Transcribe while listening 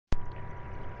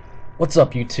What's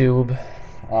up, YouTube?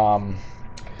 Um,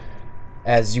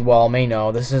 as you all may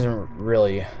know, this isn't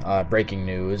really breaking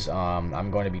news. I'm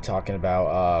going to be talking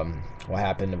about what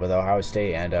happened with Ohio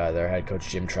State and their head coach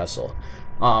Jim Tressel.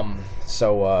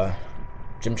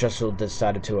 Jim Tressel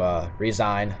decided to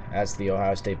resign as the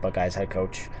Ohio State Buckeyes head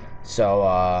coach.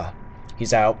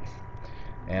 He's out,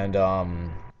 and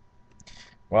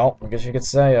well, I guess you could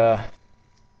say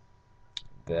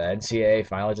the NCAA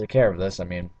finally took care of this. I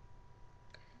mean,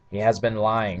 he has been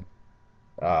lying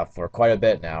for quite a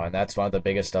bit now, and that's one of the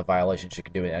biggest violations you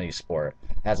can do in any sport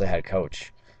as a head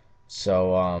coach.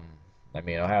 So, I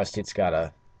mean, Ohio State's got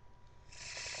a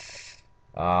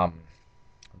um,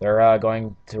 they're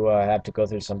going to have to go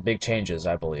through some big changes,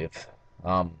 I believe.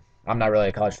 I'm not really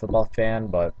a college football fan,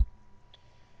 but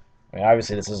I mean,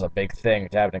 obviously this is a big thing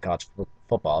to happen in college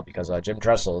football because Jim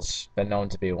Tressel's been known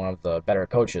to be one of the better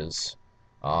coaches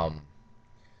um,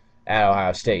 at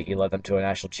Ohio State. He led them to a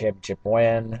national championship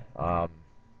win,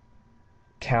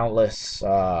 countless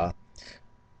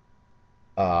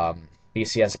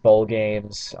BCS bowl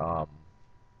games.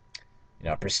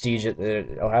 Prestigious.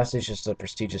 Ohio State's just a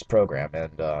prestigious program,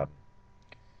 and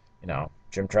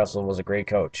Jim Tressel was a great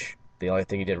coach. The only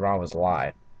thing he did wrong was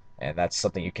lie, and that's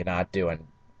something you cannot do and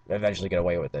eventually get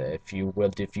away with it. If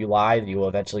you lie, you will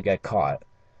eventually get caught.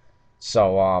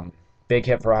 So, big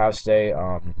hit for Ohio State.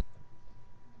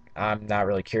 I'm not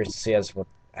really curious to see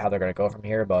how they're going to go from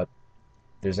here, but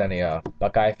if there's any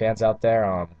Buckeye fans out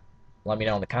there, let me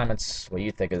know in the comments what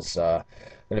you think is going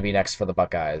to be next for the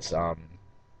Buckeyes.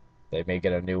 They may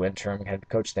get a new interim head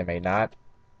coach. They may not.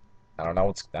 I don't know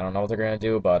what they're gonna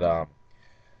do, but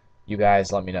you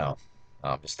guys let me know.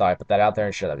 Just thought I'd put that out there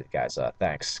and share that with you guys.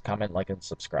 Thanks. Comment, like, and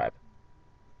subscribe.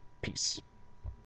 Peace.